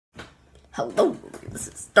Hello, this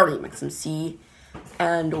is StardyMaxMC,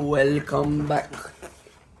 and welcome back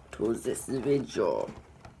to this video.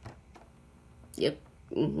 Yep,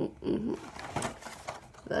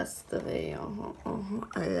 that's the video.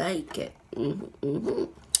 I like it.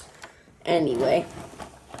 Anyway,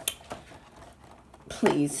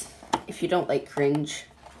 please, if you don't like cringe,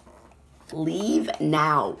 leave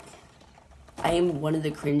now. I am one of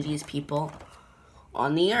the cringiest people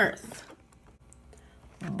on the earth.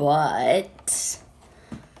 But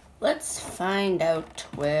let's find out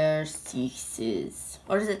where 6 is.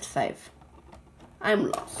 Or is it 5?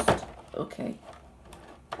 I'm lost. Okay.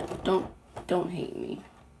 Don't hate me.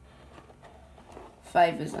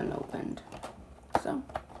 5 is unopened. So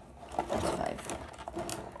it's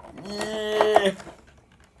 5.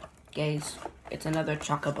 Guys, it's another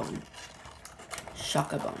Chocobone.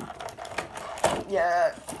 Chocobone.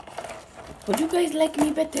 Yeah. Would you guys like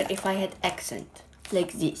me better if I had accent?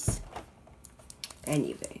 Like this.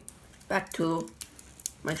 Anyway, back to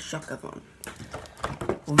my Chocobone.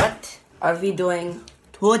 What are we doing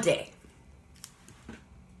today?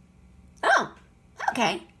 Oh,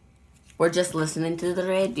 okay. We're just listening to the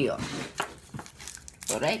radio.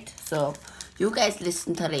 Alright, so you guys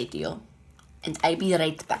listen to radio, and I'll be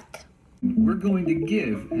right back. We're going to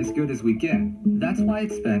give as good as we get. That's why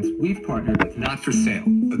at Spence, we've partnered with Not For Sale,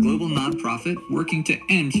 a global nonprofit working to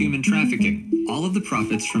end human trafficking. All of the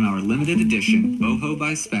profits from our limited edition Boho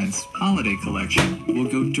by Spence holiday collection will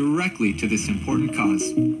go directly to this important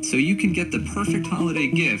cause, so you can get the perfect holiday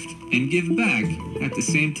gift and give back at the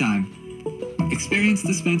same time. Experience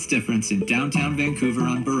the Spence difference in downtown Vancouver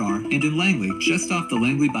on Burrar and in Langley, just off the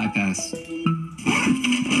Langley bypass.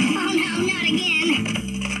 Oh no, not again!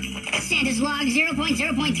 Santa's log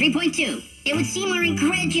 0.0.3.2. It would seem our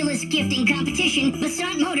incredulous gifting competition,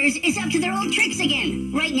 Basant Motors, is up to their old tricks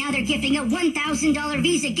again. Right now they're gifting a $1,000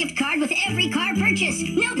 Visa gift card with every car purchase.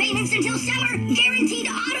 No payments until summer, guaranteed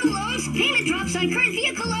auto loans, payment drops on current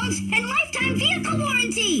vehicle loans, and lifetime vehicle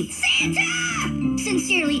warranty. Santa!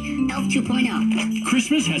 Sincerely, Elf 2.0.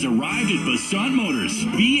 Christmas has arrived at Basant Motors.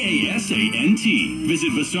 B-A-S-A-N-T.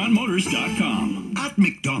 Visit BasantMotors.com. At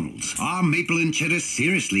McDonald's, our maple and cheddar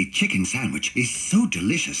seriously chicken sandwich is so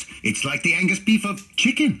delicious, it's like the Angus beef of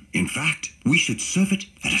chicken. In fact, we should serve it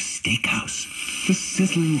at a steakhouse. The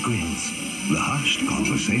sizzling grills, the hushed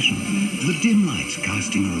conversation, the dim lights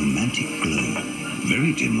casting a romantic glow.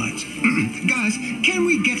 Very dim lights. Guys, can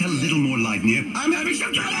we get a little more light in here? I'm having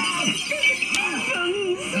some trouble!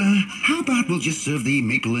 How about we'll just serve the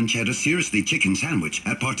maple and cheddar seriously chicken sandwich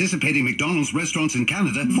at participating McDonald's restaurants in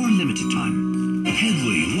Canada for a limited time.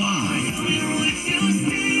 Headley Live.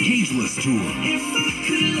 Cageless Tour.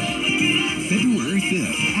 February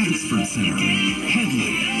 5th, Abbotsford Center.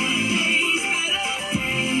 Headley.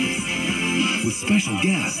 With special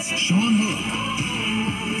guests, Sean Hook.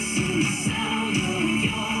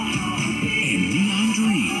 And Neon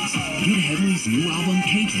Dreams. Get Headley's new album,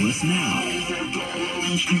 Cageless, now.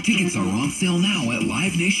 Tickets are on sale now at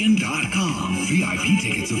livenation.com. VIP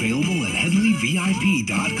tickets available at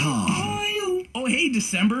headleyvip.com. Oh, hey,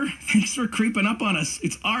 December. Thanks for creeping up on us.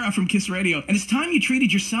 It's Ara from Kiss Radio, and it's time you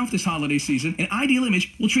treated yourself this holiday season, and Ideal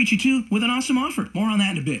Image will treat you too with an awesome offer. More on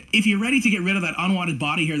that in a bit. If you're ready to get rid of that unwanted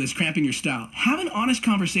body hair that's cramping your style, have an honest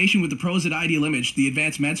conversation with the pros at Ideal Image, the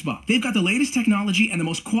advanced med spa. They've got the latest technology and the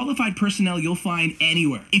most qualified personnel you'll find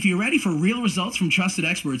anywhere. If you're ready for real results from trusted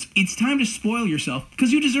experts, it's time to spoil yourself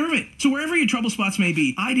because you deserve it. So wherever your trouble spots may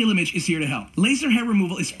be, Ideal Image is here to help. Laser hair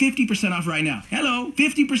removal is 50% off right now. Hello,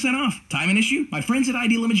 50% off. Time and issue? My friends at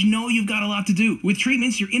Ideal Image know you've got a lot to do. With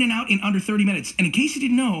treatments, you're in and out in under 30 minutes. And in case you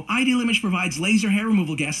didn't know, Ideal Image provides laser hair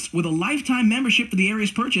removal guests with a lifetime membership for the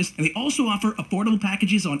area's purchase, and they also offer affordable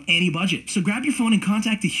packages on any budget. So grab your phone and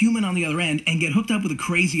contact the human on the other end and get hooked up with a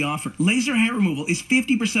crazy offer. Laser hair removal is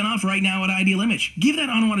 50% off right now at Ideal Image. Give that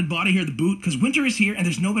unwanted body hair the boot, because winter is here and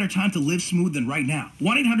there's no better time to live smooth than right now.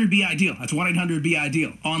 1-800-BE-IDEAL. That's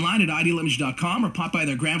 1-800-BE-IDEAL. Online at idealimage.com or pop by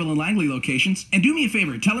their Granville and Langley locations. And do me a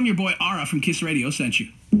favor, tell them your boy Ara from Kiss Radio sent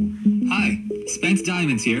you. Hi, Spence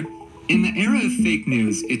Diamonds here. In the era of fake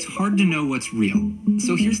news, it's hard to know what's real.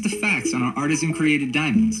 So here's the facts on our artisan-created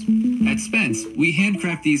diamonds. At Spence, we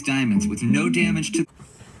handcraft these diamonds with no damage to...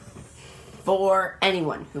 For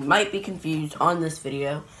anyone who might be confused on this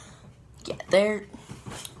video, yeah,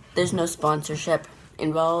 there's no sponsorship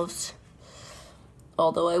involved.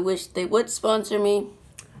 Although I wish they would sponsor me,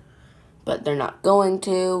 but they're not going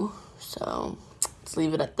to, so let's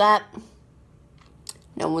leave it at that.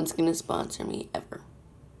 No one's gonna sponsor me ever.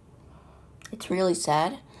 It's really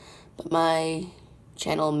sad, but my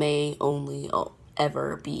channel may only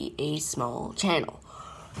ever be a small channel.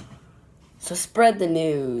 So spread the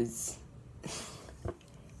news.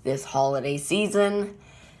 this holiday season.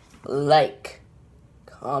 Like,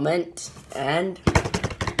 comment, and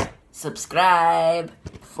subscribe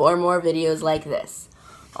for more videos like this.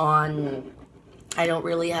 I don't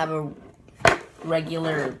really have a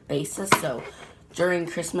regular basis, so during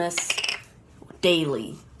Christmas,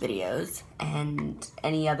 daily videos, and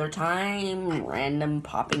any other time, random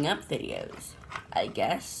popping up videos, I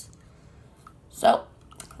guess. So,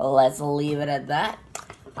 let's leave it at that.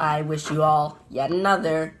 I wish you all yet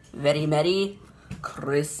another very merry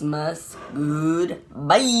Christmas.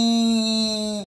 Goodbye.